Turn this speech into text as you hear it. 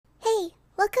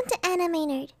Anime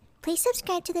Nerd. Please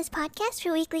subscribe to this podcast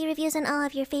for weekly reviews on all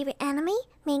of your favorite anime,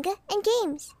 manga, and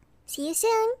games. See you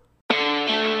soon!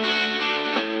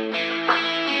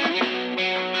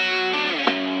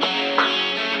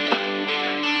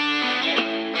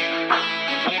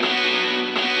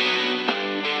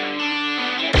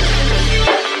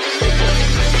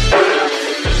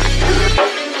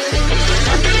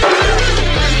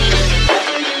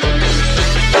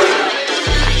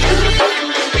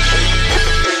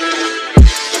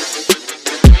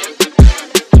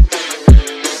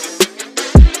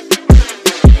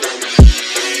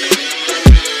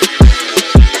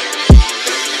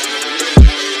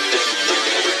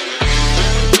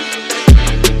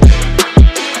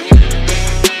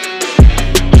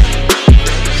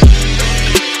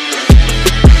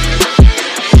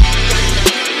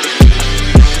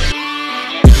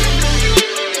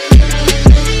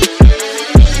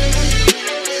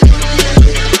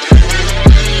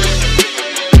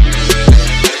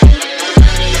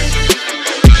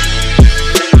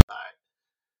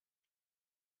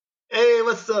 Hey,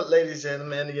 what's up, ladies and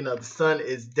gentlemen? The sun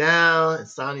is down,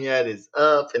 Insomniac is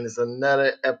up, and it's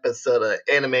another episode of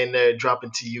Anime Nerd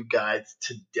dropping to you guys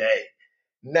today.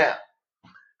 Now,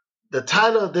 the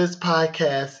title of this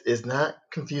podcast is not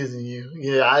confusing you.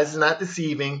 Your eyes is not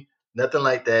deceiving, nothing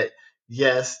like that.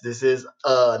 Yes, this is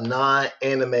a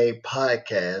non-anime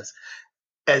podcast.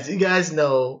 As you guys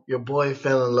know, your boy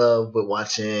fell in love with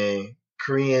watching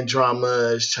Korean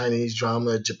dramas, Chinese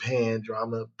drama, Japan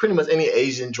drama, pretty much any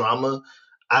Asian drama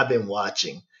I've been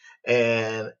watching.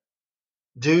 And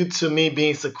due to me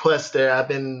being sequestered, I've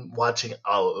been watching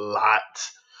a lot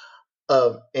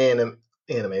of anime.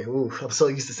 Ooh, I'm so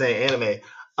used to saying anime.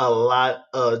 A lot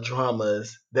of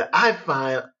dramas that I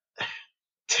find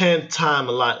 10 times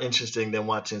a lot interesting than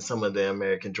watching some of the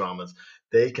American dramas.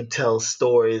 They can tell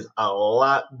stories a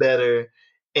lot better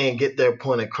and get their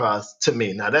point across to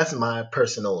me. Now, that's my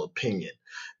personal opinion.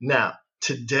 Now,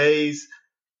 today's,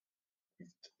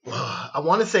 I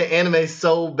want to say anime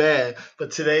so bad,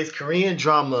 but today's Korean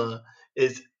drama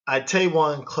is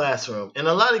Itaewon Classroom. And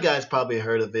a lot of guys probably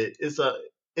heard of it.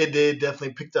 It did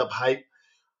definitely picked up hype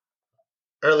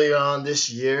earlier on this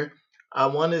year. I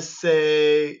want to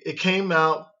say it came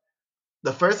out.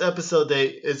 The first episode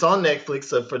date it's on Netflix.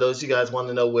 So for those of you guys want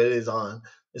to know what it is on,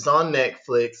 it's on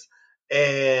Netflix.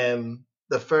 And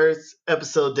the first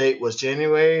episode date was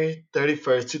January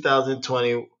 31st,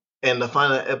 2020, and the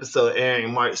final episode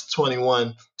airing March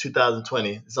 21,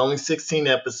 2020. It's only 16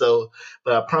 episodes,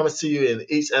 but I promise to you, in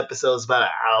each episode is about an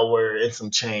hour and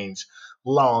some change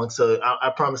long. So I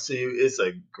promise to you, it's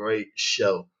a great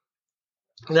show.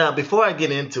 Now, before I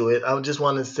get into it, I just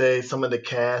want to say some of the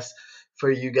cast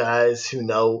for you guys who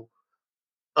know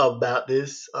about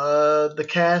this. The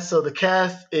cast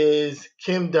is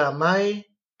Kim Da-mai,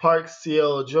 Park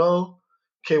Seo-jo,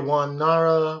 Kwon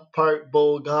Nara, Park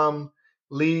Bo-gum,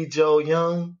 Lee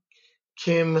Jo-young,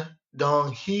 Kim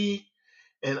Dong-hee,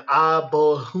 and Ah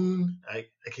Bo-hoon. I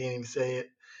can't even say it.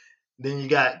 Then you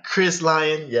got Chris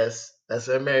Lyon. Yes, that's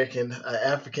an American,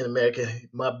 African American,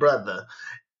 my brother.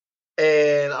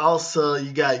 And also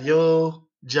you got Yo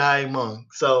Jai Mung.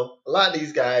 So a lot of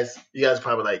these guys, you guys are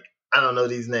probably like, I don't know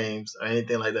these names or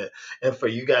anything like that. And for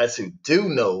you guys who do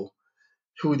know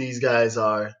who these guys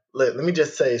are, let me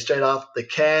just say straight off, the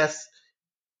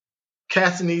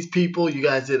casting these people, you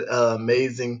guys did an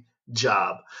amazing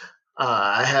job.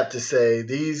 I have to say,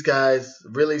 these guys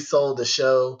really sold the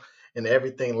show and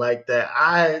everything like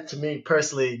that. To me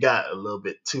personally, got a little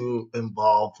bit too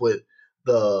involved with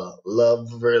the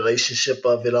love relationship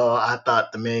of it all. I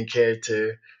thought the main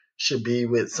character should be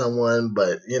with someone,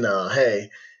 but hey,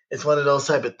 it's one of those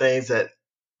type of things that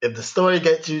if the story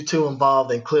gets you too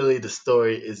involved, then clearly the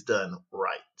story is done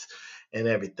right and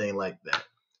everything like that.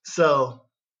 So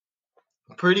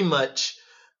pretty much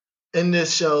in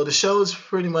this show, the show is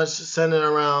pretty much centered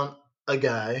around a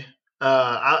guy.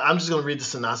 I'm just going to read the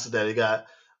synopsis that he got.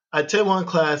 Itaewon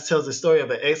Class tells the story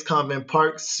of an ex-convict,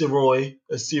 Park Seroy,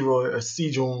 or Seroy, or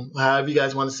Sejong, however you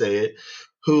guys want to say it,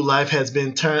 whose life has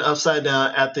been turned upside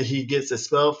down after he gets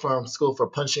expelled from school for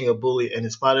punching a bully and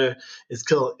his father is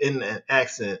killed in an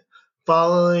accident.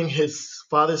 Following his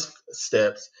father's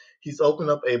steps, he's opened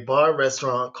up a bar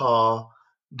restaurant called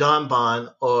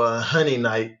Donbon or Honey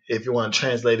Night if you want to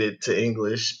translate it to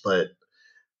English, but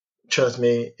trust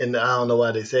me, and I don't know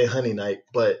why they say Honey Night,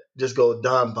 but just go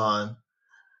Donbon,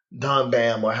 Don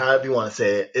Bam, or however you want to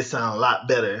say it. It sounds a lot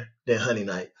better than Honey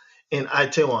Night. In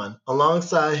Itaewon,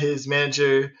 alongside his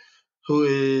manager, who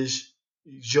is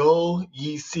Jo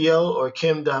Yi Seo, or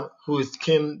who is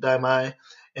Kim Daimai,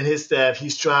 and his staff, he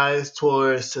strives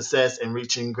towards success and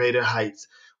reaching greater heights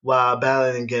while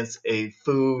battling against a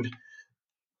food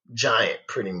giant,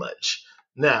 pretty much.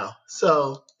 Now,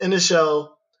 so in the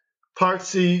show, Park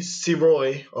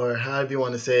Roy, or however you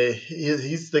want to say it,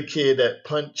 he's the kid that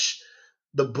punched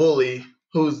the bully,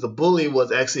 who's the bully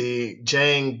was actually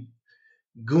Jang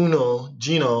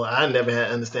Gino. I never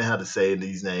had understand how to say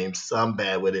these names, so I'm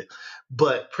bad with it.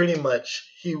 But pretty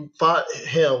much he fought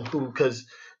him because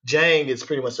Jang is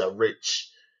pretty much a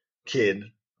rich kid.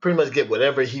 Pretty much get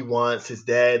whatever he wants. His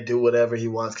dad do whatever he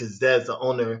wants because his dad's the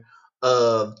owner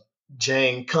of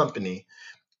Jang Company.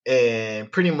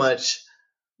 And pretty much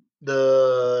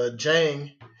the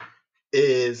Jang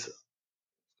is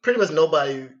pretty much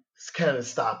nobody kind of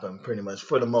stop him pretty much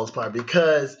for the most part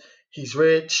because he's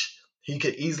rich. He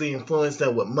could easily influence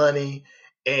them with money.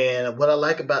 And what I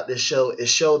like about this show is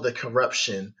show the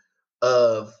corruption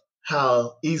of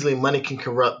how easily money can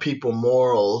corrupt people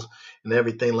morals and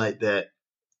everything like that.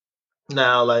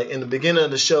 Now, like in the beginning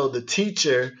of the show, the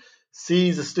teacher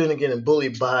sees a student getting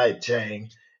bullied by Jang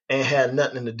and had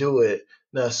nothing to do with it.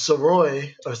 Now,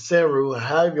 Saroy or Saru, or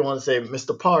however you want to say it,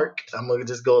 Mr. Park, I'm going to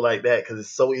just go like that because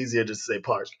it's so easier to say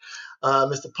Park.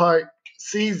 Mr. Park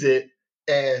sees it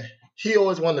and he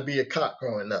always wanted to be a cop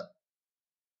growing up.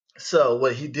 So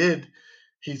what he did,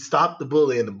 he stopped the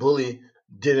bully and the bully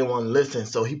didn't want to listen.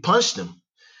 So he punched him.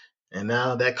 And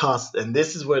now that costs, and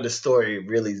this is where the story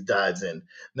really dives in.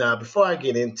 Now, before I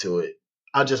get into it,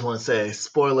 I just want to say,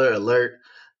 spoiler alert,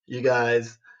 you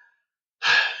guys.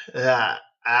 I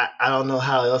don't know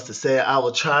how else to say it. I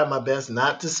will try my best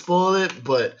not to spoil it,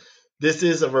 but this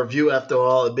is a review after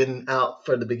all. It's been out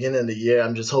for the beginning of the year.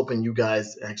 I'm just hoping you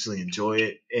guys actually enjoy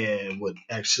it and would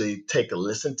actually take a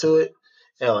listen to it.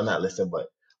 Well, not listen, but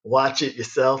watch it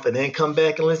yourself and then come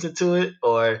back and listen to it,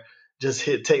 or just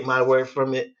take my word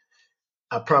from it.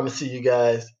 I promise you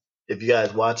guys, if you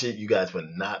guys watch it, you guys will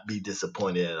not be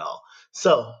disappointed at all.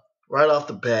 So, right off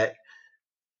the bat,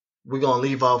 we're going to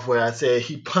leave off where I said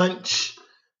he punched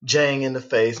Jang in the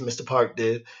face, Mr. Park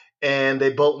did, and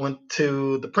they both went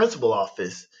to the principal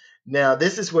office. Now,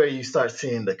 this is where you start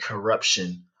seeing the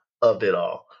corruption of it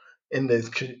all in this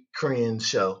Korean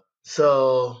show.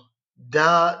 So,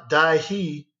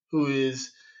 Dae-hee, who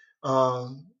is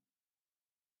um,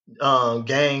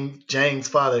 Jang's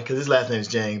father, because his last name is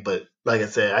Jang, but like I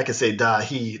said, I could say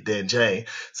Dae-hee then Jang.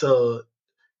 So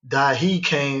Dae-hee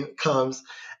comes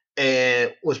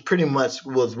and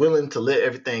was willing to let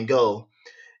everything go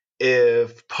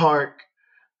if Park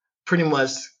pretty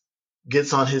much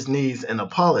gets on his knees and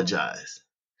apologize.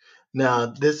 Now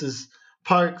this is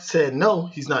Park said no,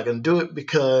 he's not going to do it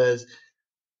because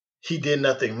he did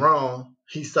nothing wrong.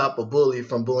 He stopped a bully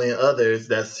from bullying others.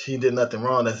 He did nothing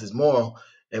wrong. That's his moral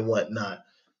and whatnot.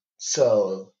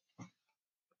 So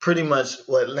pretty much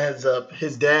what lands up,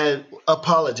 his dad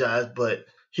apologized, but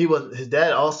his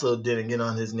dad also didn't get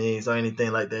on his knees or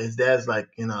anything like that. His dad's like,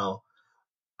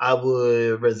 I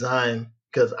would resign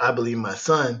because I believe my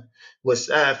son, which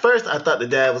at first I thought the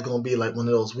dad was going to be like one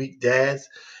of those weak dads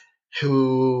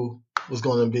who was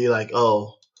going to be like,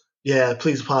 oh, yeah,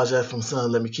 please apologize for my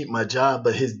son. Let me keep my job.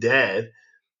 But his dad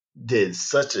did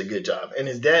such a good job. And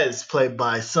his dad is played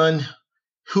by Sun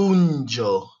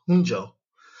Hoonjo.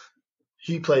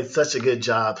 He played such a good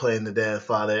job playing the dad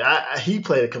father. He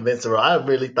played a convincing role. I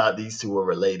really thought these two were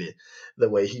related the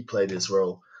way he played this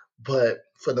role. But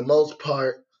for the most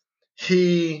part,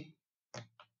 he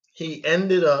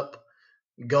ended up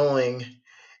going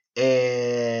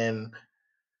and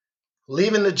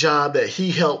leaving the job that he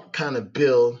helped kind of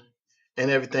build and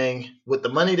everything with the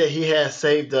money that he had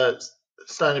saved up,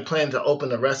 started planning to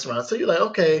open a restaurant. So you're like,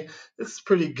 okay, this is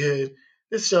pretty good.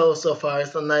 This show so far,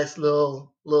 it's a nice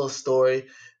little story.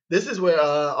 This is where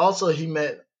also he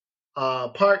met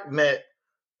Park met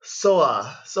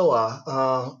Soa,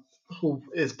 who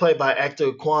is played by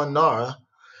actor Kwan Nara.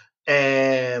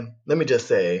 And let me just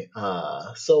say,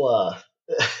 Soa,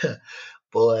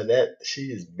 boy, she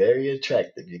is very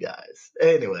attractive, you guys.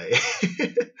 Anyway,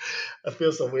 I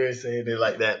feel so weird saying it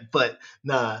like that, but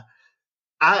nah.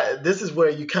 This is where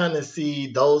you kind of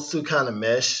see those two kind of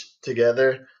mesh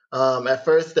together. At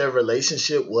first, their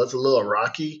relationship was a little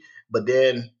rocky, but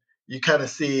then you kind of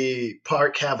see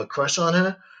Park have a crush on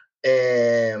her,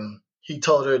 and he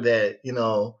told her that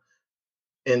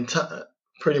in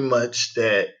pretty much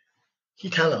that he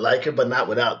kind of liked her, but not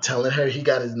without telling her. He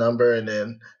got his number, and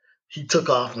then he took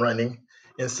off running,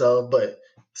 and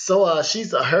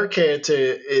she's her character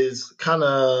is kind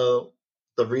of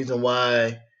the reason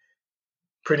why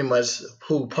pretty much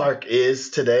who Park is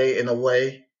today in a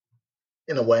way,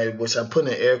 which I'm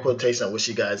putting in air quotation. I wish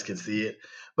you guys could see it.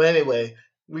 But anyway,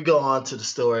 we go on to the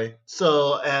story.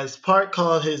 So as Park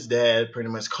called his dad, pretty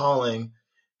much calling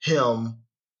him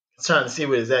trying to see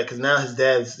where he's at because now his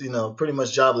dad's pretty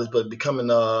much jobless, but becoming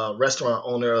a restaurant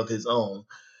owner of his own.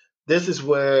 This is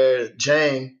where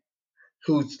Jang,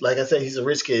 who's like I said, he's a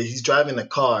rich kid. He's driving a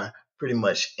car pretty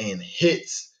much and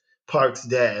hits Park's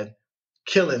dad,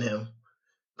 killing him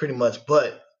pretty much.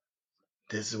 But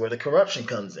this is where the corruption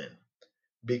comes in.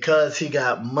 Because he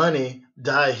got money,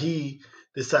 Dai he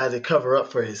decided to cover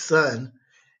up for his son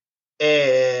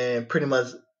and pretty much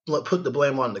put the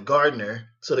blame on the gardener.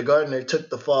 So the gardener took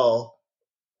the fall,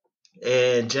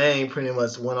 and Jane pretty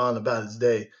much went on about his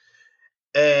day.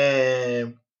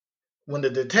 And when the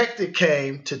detective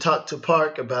came to talk to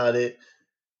Park about it,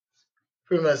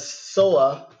 pretty much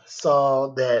Soa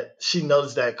saw that she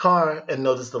noticed that car and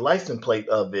noticed the license plate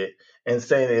of it and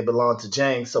saying it belonged to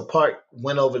Jane. So Park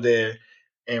went over there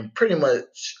and pretty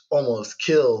much almost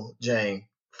killed Jane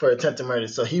for attempted murder.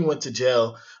 So he went to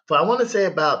jail for I want to say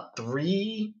about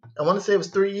I want to say it was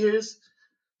 3 years.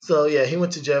 So yeah, he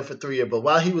went to jail for 3 years. But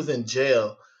while he was in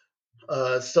jail,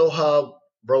 Soha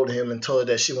wrote him and told her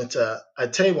that she went to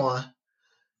Taiwan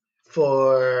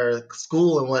for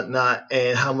school and whatnot,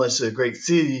 and how much a great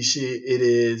city it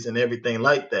is, and everything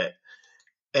like that.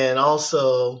 And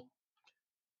also,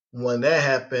 when that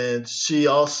happened, she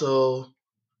also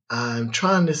I'm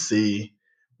trying to see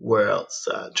where else.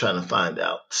 I'm trying to find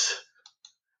out.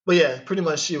 But yeah, pretty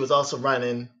much she was also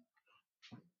writing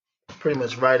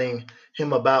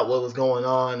him about what was going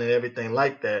on and everything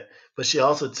like that. But she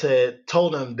also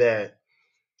told him that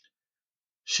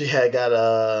she had got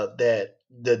that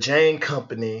the Jane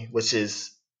Company, which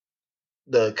is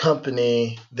the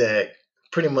company that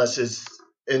pretty much is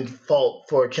in fault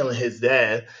for killing his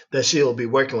dad, that she'll be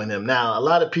working with him. Now, a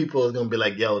lot of people are gonna be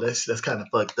like, "Yo, that's kind of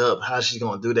fucked up. How's she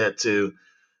gonna do that to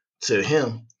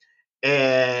him?"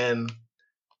 And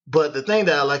but the thing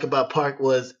that I like about Park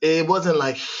was it wasn't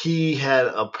like he had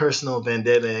a personal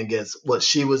vendetta against what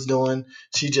she was doing.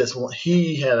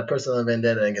 He had a personal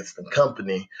vendetta against the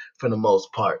company for the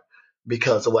most part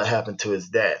because of what happened to his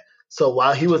dad. So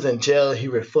while he was in jail, he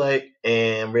reflected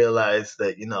and realized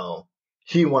that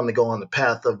he wanted to go on the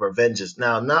path of revengeance.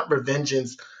 Now, not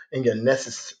revengeance in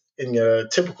your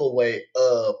typical way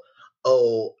of,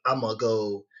 oh, I'm gonna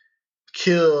go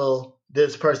kill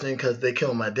this person because they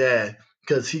killed my dad.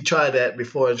 Because he tried that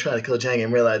before and tried to kill Jang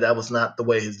and realized that was not the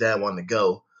way his dad wanted to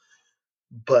go.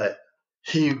 But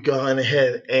he gone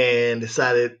ahead and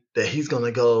decided that he's going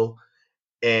to go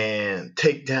and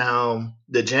take down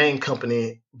the Jang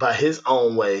company by his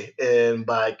own way and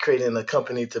by creating a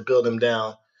company to build him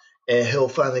down. And he'll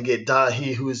finally get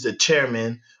Dahi, who's the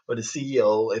chairman or the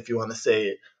CEO, if you want to say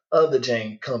it, of the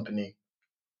Jang company.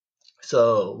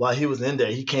 So while he was in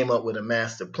there, he came up with a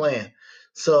master plan.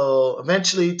 So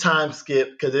eventually, time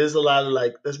skip because there's a lot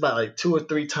of there's about 2 or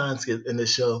 3 time skips in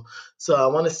this show. So I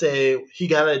want to say he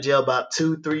got out of jail about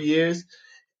 2, 3 years,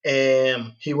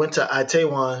 and he went to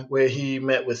Itaewon where he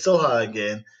met with Soha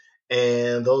again,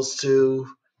 and those two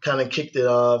kind of kicked it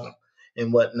off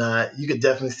and whatnot. You could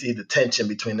definitely see the tension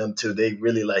between them two. They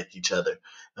really like each other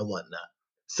and whatnot.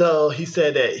 So he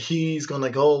said that he's going to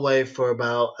go away for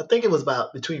about, I think it was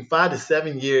about between 5 to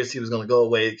 7 years. He was going to go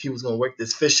away. He was going to work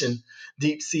this fishing,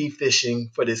 deep sea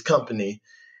fishing for this company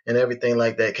and everything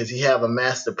like that because he have a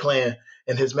master plan.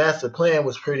 And his master plan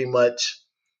was pretty much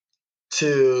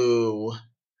to,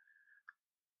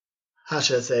 how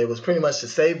should I say, it was pretty much to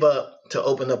save up to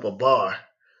open up a bar.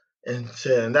 And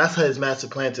that's his master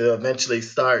plan to eventually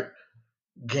start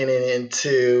getting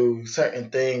into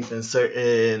certain things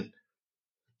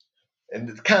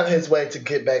and kind of his way to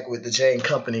get back with the Jane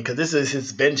Company because this is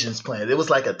his vengeance plan. It was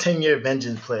like a 10-year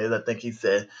vengeance plan, I think he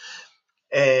said.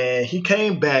 And he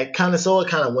came back, kind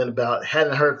of went about,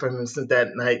 hadn't heard from him since that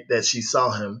night that she saw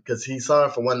him because he saw her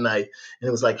for one night and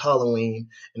it was like Halloween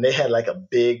and they had like a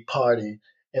big party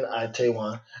in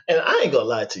Itaewon. And I ain't gonna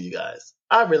lie to you guys,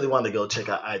 I really want to go check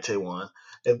out Itaewon.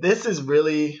 If this is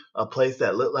really a place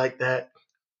that looked like that,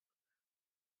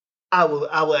 I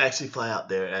will actually fly out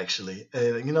there actually.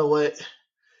 And you know what?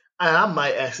 I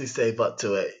might actually save up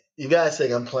to it. You guys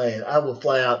think I'm playing. I will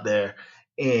fly out there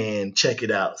and check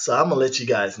it out. So I'm gonna let you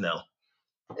guys know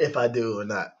if I do or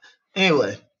not.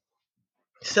 Anyway,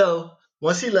 so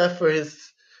once he left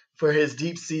for his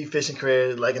deep sea fishing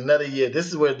career, like another year, this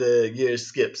is where the year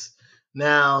skips.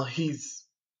 Now he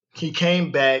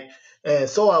came back, and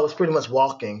so I was pretty much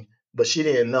walking, but she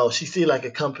didn't know. She see like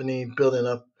a company building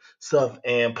up stuff,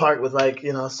 and Park was like,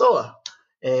 Soa,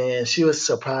 and she was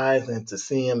surprised and to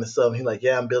see him and stuff. He's like,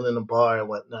 yeah, I'm building a bar and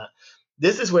whatnot.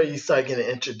 This is where you start getting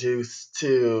introduced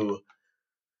to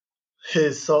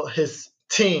his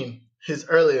team, his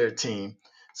earlier team.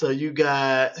 So you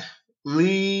got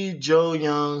Lee Jo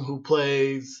Young, who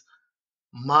plays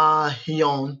Ma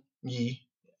Hyun Yi.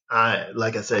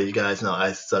 Like I said, you guys know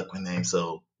I suck with names,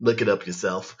 so look it up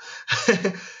yourself.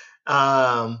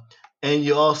 um, and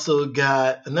you also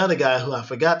got another guy who I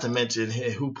forgot to mention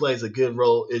here, who plays a good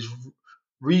role is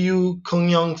Ryu Kung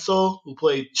Young So, who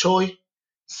played Choi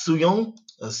Suyong,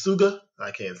 Suga.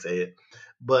 I can't say it,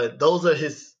 but those are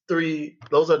his three.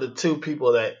 Those are the two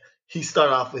people that he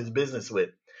started off his business with.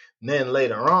 And then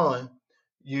later on,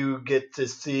 you get to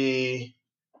see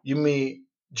you meet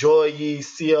Joy Yi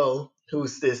Seo,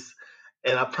 who's this.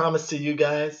 And I promise to you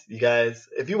guys,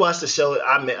 if you watch the show,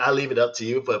 I leave it up to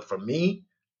you. But for me,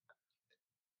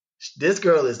 this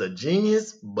girl is a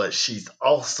genius, but she's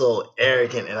also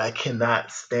arrogant, and I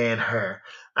cannot stand her.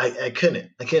 I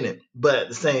couldn't. But at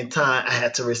the same time, I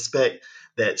had to respect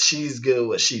that she's good at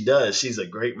what she does. She's a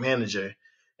great manager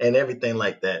and everything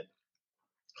like that.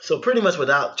 So pretty much,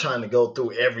 without trying to go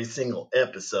through every single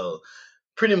episode,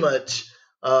 pretty much,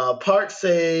 Park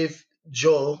saved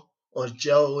Joe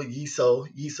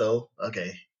Yiso.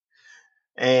 Okay,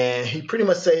 and he pretty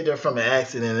much saved her from an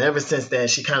accident. And ever since then,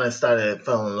 she kind of started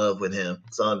falling in love with him.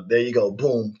 So there you go,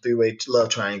 boom, three-way love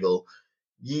triangle.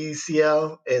 Yi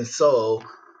Xiao and So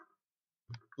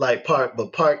like Park,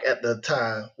 but Park at the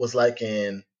time was like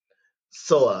in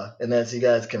Soa, and as you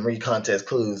guys can read context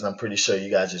clues, I'm pretty sure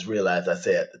you guys just realized I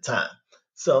said at the time.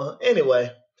 So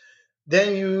anyway,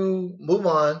 then you move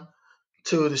on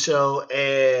to the show,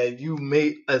 and you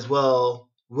meet as well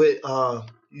with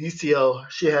UCO.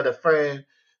 She had a friend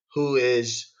who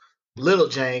is Little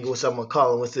Jang, which I'm gonna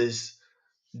call him, which is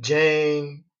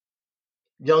Jang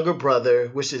younger brother,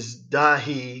 which is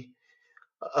Dahi,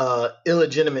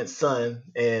 illegitimate son.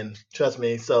 And trust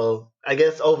me, so I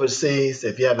guess overseas,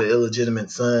 if you have an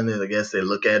illegitimate son, I guess they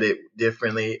look at it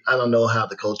differently. I don't know how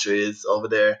the culture is over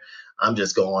there. I'm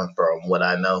just going from what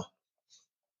I know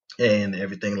and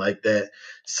everything like that.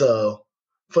 So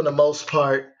for the most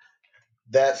part,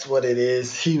 that's what it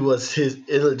is. He was his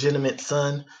illegitimate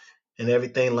son and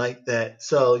everything like that.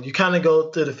 So you kind of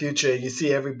go through the future. You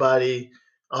see everybody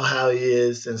on how he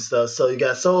is and stuff. So you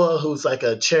got Soa, who's like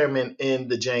a chairman in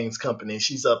the Jang's company.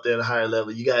 She's up there at a higher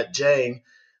level. You got Jang,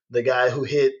 the guy who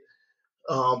hit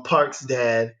Park's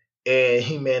dad, and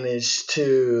he managed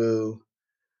to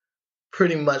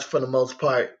pretty much, for the most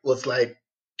part, was like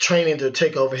training to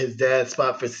take over his dad's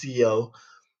spot for CEO.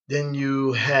 Then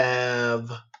you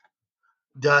have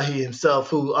Dahi himself,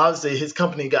 who obviously his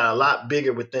company got a lot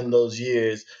bigger within those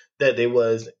years that they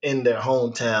was in their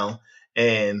hometown,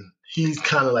 and he's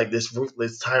kind of like this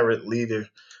ruthless tyrant leader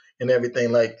and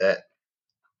everything like that.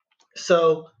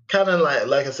 So kind of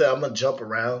like I said, I'm gonna jump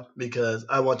around because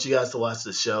I want you guys to watch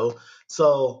the show.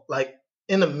 So like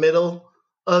in the middle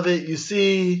of it, you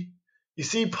see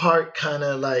Park kind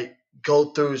of like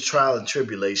go through his trial and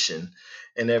tribulation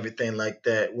and everything like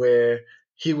that, where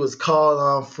he was called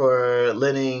on for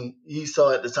letting you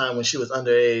saw at the time when she was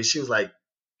underage. She was like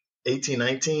 18,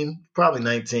 19, probably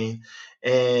 19,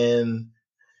 and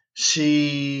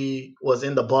she was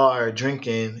in the bar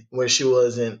drinking where she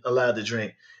wasn't allowed to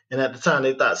drink. And at the time,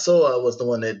 they thought Soa was the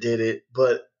one that did it,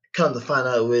 but come to find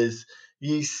out it was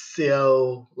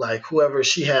Yiseo, like whoever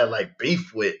she had like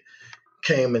beef with,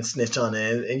 came and snitched on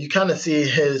it. And you kind of see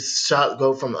his shot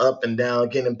go from up and down,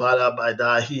 getting bought out by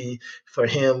Dahi for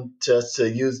him just to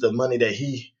use the money that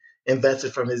he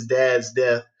invested from his dad's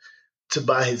death to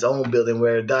buy his own building,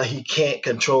 where he can't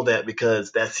control that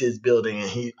because that's his building and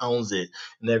he owns it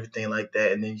and everything like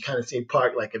that. And then you kind of see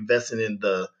Park like investing in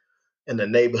the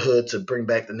neighborhood to bring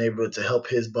back the neighborhood to help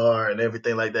his bar and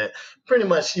everything like that. Pretty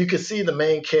much, you can see the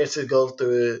main character go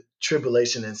through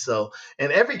tribulation,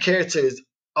 and every character is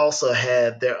also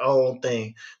had their own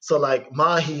thing. So like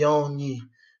Ma Hyun Yi.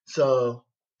 So,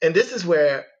 and this is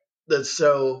where the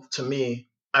show, to me,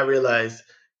 I realized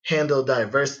handle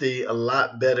diversity a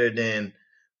lot better than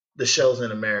the shows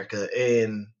in America.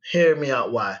 And hear me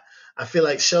out why. I feel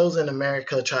like shows in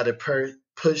America try to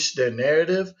push their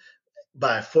narrative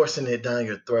by forcing it down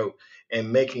your throat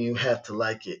and making you have to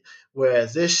like it.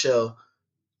 Whereas this show,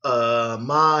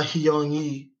 Ma Hyun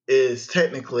Yi is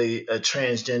technically a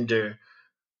transgender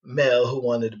male who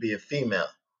wanted to be a female,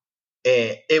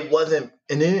 and it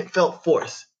didn't felt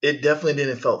forced. It definitely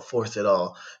didn't felt forced at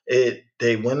all.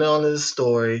 They went on to the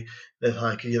story that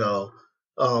like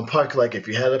Park, like if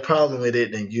you had a problem with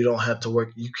it, then you don't have to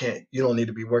work. You don't need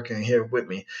to be working here with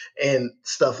me and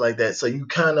stuff like that. So you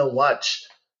kind of watch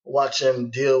them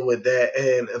deal with that,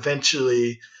 and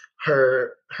eventually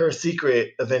her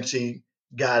secret eventually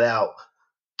got out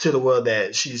to the world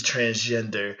that she's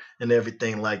transgender and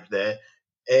everything like that,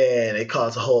 and it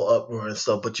caused a whole uproar and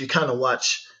stuff. But you kind of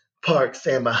watch Park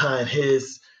stand behind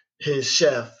his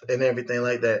chef and everything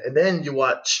like that. And then you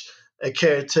watch a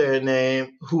character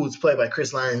named who's played by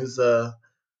Chris Lyon,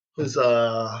 who's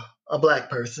a black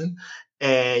person,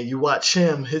 and you watch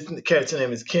him. His character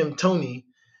name is Kim Tony,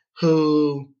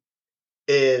 who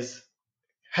is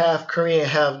half Korean,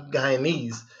 half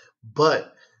Guyanese,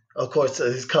 but of course,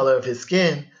 his color of his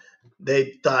skin,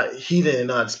 they thought he didn't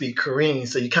know how to speak Korean.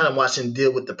 So you kind of watch him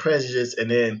deal with the prejudice and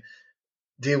then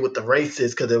deal with the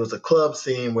racists because there was a club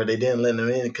scene where they didn't let him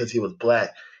in because he was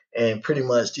black. And pretty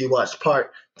much you watch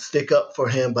Park stick up for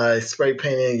him by spray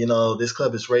painting, this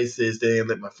club is racist, they didn't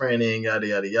let my friend in, yada,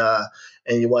 yada, yada.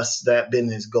 And you watch that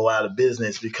business go out of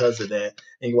business because of that.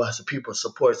 And you watch the people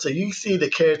support. So you see the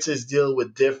characters deal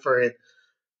with different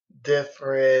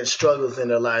struggles in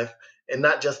their life and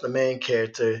not just the main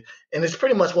character. And it's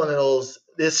pretty much one of those,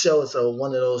 this show is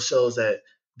one of those shows that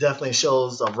definitely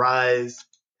shows a rise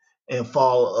and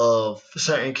fall of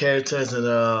certain characters and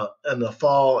the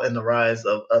fall and the rise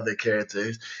of other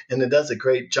characters. And it does a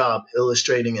great job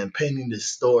illustrating and painting the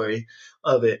story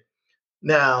of it.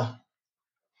 Now,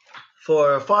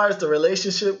 for as far as the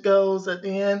relationship goes at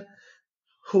the end,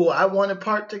 who I wanted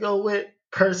Park to go with,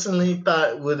 personally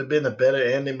thought would have been a better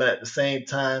ending, but at the same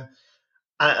time,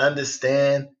 I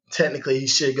understand technically he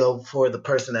should go for the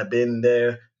person that been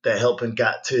there that helped him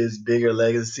got to his bigger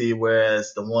legacy,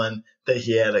 whereas the one that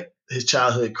he had his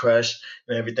childhood crush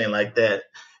and everything like that.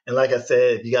 And like I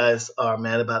said, if you guys are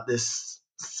mad about this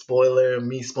spoiler,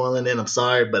 me spoiling it, I'm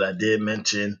sorry, but I did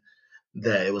mention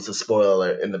that it was a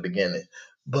spoiler in the beginning.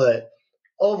 But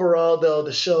overall, though,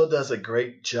 the show does a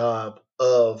great job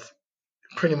of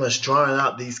pretty much drawing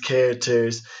out these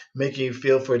characters, making you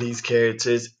feel for these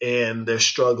characters and their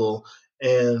struggle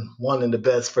and wanting the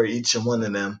best for each and one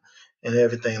of them and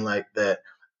everything like that.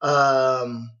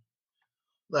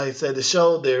 Like I said,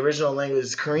 the original language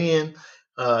is Korean.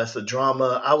 It's a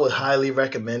drama. I would highly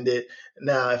recommend it.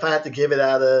 Now, if I had to give it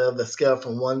out of a scale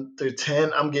from 1 through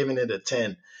 10, I'm giving it a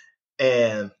 10.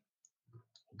 And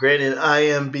granted,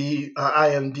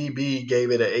 IMDb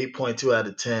gave it an 8.2 out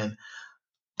of 10.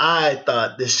 I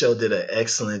thought this show did an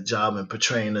excellent job in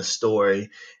portraying the story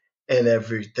and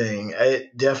everything.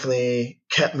 It definitely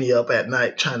kept me up at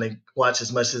night trying to watch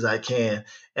as much as I can.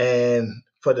 And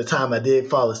for the time I did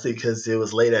fall asleep because it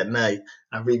was late at night,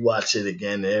 I rewatched it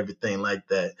again and everything like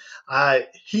that. I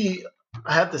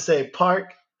have to say,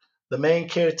 Park, the main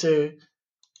character,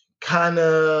 kind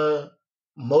of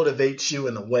motivates you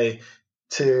in a way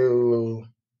to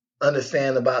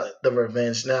understand about the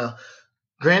revenge. Now,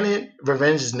 granted,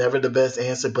 revenge is never the best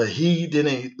answer, but he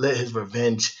didn't let his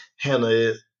revenge handle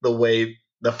it the way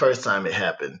the first time it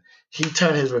happened. He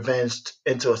turned his revenge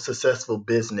into a successful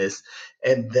business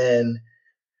and then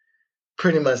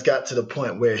pretty much got to the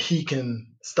point where he can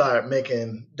start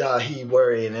making Dahi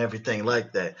worry and everything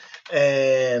like that.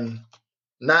 And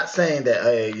not saying that,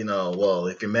 hey, well,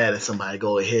 if you're mad at somebody,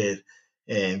 go ahead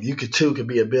and you could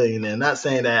be a billionaire. Not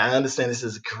saying that. I understand this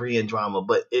is a Korean drama,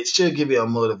 but it should give you a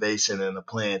motivation and a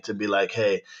plan to be like,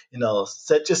 hey,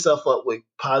 set yourself up with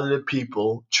positive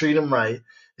people, treat them right.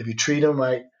 If you treat them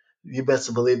right, you best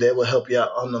to believe they will help you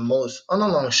out on the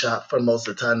long shot for most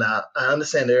of the time. Now, I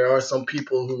understand there are some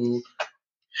people who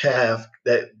have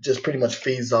that just pretty much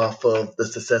feeds off of the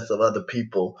success of other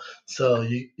people. So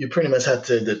you pretty much have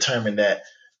to determine that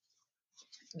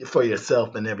for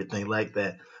yourself and everything like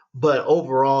that. But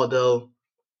overall, though,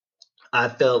 I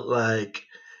felt like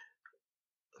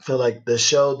the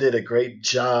show did a great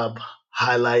job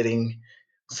highlighting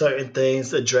certain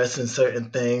things, addressing certain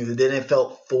things. It didn't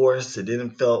felt forced. It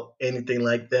didn't felt anything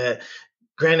like that.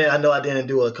 Granted, I know I didn't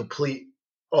do a complete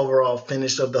overall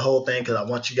finish of the whole thing because I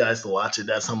want you guys to watch it.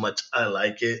 That's how much I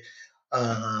like it.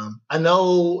 I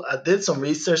know I did some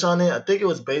research on it. I think it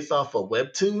was based off a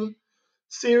webtoon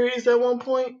series at one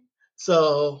point.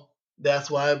 So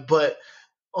that's why. But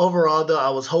overall, though, I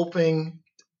was hoping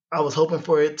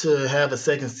for it to have a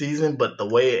second season, but the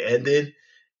way it ended,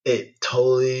 it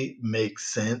totally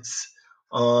makes sense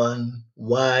on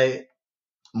why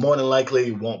more than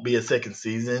likely won't be a second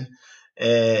season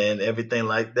and everything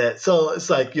like that. So it's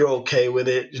like you're okay with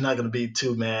it. You're not gonna be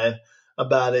too mad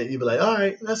about it. You'll be like, all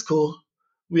right, that's cool.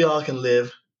 We all can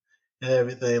live and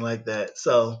everything like that.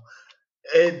 So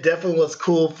it definitely was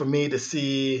cool for me to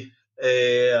see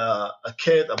a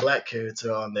black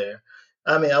character on there.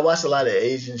 I mean, I watch a lot of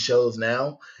Asian shows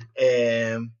now,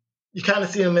 and you kind of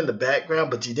see him in the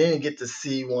background, but you didn't get to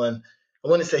see one. I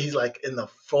wouldn't say he's like in the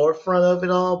forefront of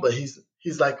it all, but he's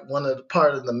like one of the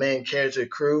part of the main character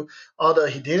crew. Although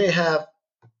he didn't have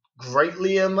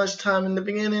greatly as much time in the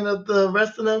beginning of the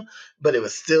rest of them, but it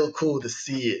was still cool to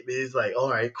see it. It's like, all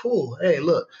right, cool. Hey,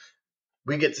 look,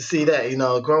 we get to see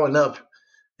that. Growing up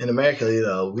in America,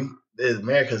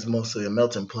 America's mostly a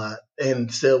melting pot,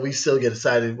 and still we still get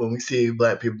excited when we see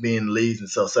black people being leads and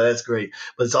so that's great.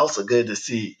 But it's also good to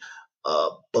see a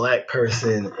black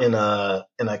person in a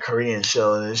Korean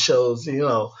show, and it shows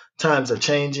times are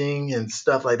changing and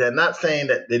stuff like that. Not saying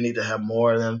that they need to have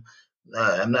more of them.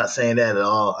 I'm not saying that at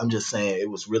all. I'm just saying it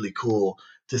was really cool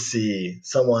to see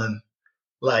someone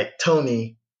like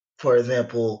Tony, for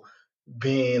example,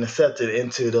 being accepted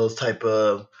into those type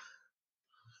of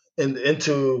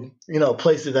into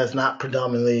places that's not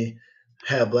predominantly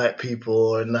have black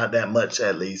people, or not that much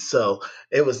at least. So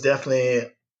it was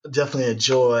definitely a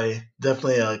joy,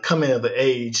 definitely a coming of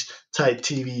age type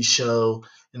TV show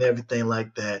and everything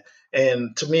like that.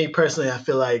 And to me personally, I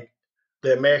feel like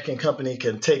the American company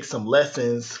can take some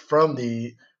lessons from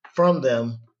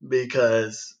them,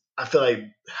 because I feel like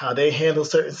how they handle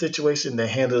certain situations, they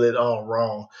handle it all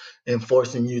wrong and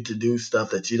forcing you to do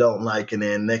stuff that you don't like. And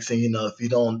then next thing you know, if you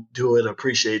don't do it,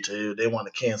 appreciate you, they want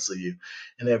to cancel you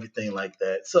and everything like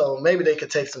that. So maybe they could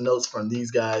take some notes from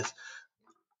these guys.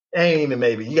 Ain't even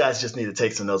maybe. You guys just need to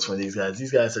take some notes from these guys.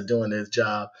 These guys are doing their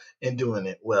job and doing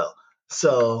it well.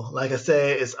 So, like I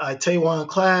said, it's Itaewon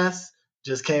Class.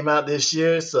 Just came out this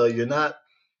year, so you're not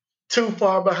too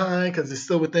far behind because it's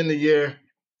still within the year.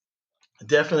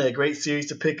 Definitely a great series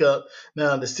to pick up.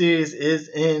 Now, the series is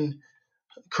in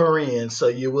Korean, so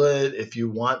you would, if you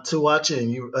want to watch it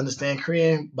and you understand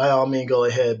Korean, by all means go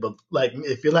ahead. But like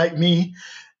if you're like me,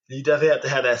 you definitely have to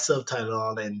have that subtitle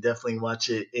on and definitely watch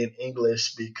it in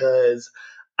English, because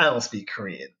I don't speak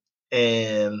Korean.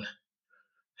 And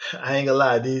I ain't gonna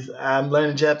lie, I'm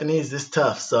learning Japanese. It's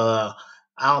tough, so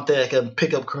I don't think I can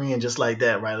pick up Korean just like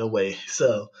that right away.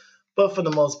 So, but for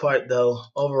the most part, though,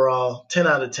 overall, 10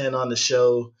 out of 10 on the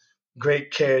show.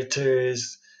 Great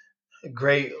characters,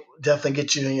 great. Definitely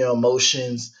get you in your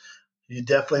emotions. You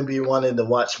definitely be wanting to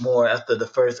watch more after the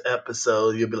first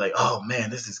episode. You'll be like, oh man,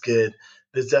 this is good.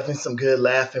 There's definitely some good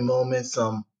laughing moments.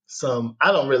 Some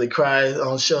I don't really cry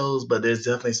on shows, but there's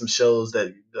definitely some shows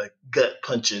that like gut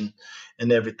punching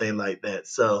and everything like that.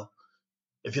 So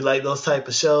if you like those type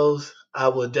of shows, I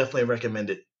would definitely recommend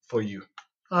it for you.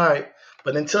 All right.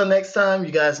 But until next time,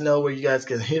 you guys know where you guys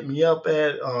can hit me up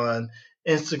at on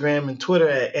Instagram and Twitter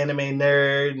at Anime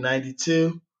Nerd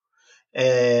 92,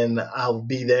 and I'll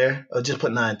be there. Or just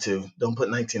put 92. Don't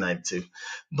put 1992.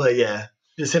 But yeah,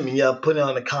 just hit me up, put it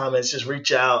on the comments, just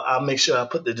reach out. I'll make sure I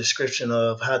put the description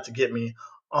of how to get me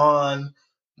on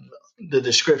the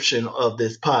description of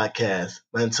this podcast.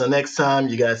 But until next time,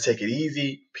 you guys take it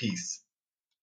easy. Peace.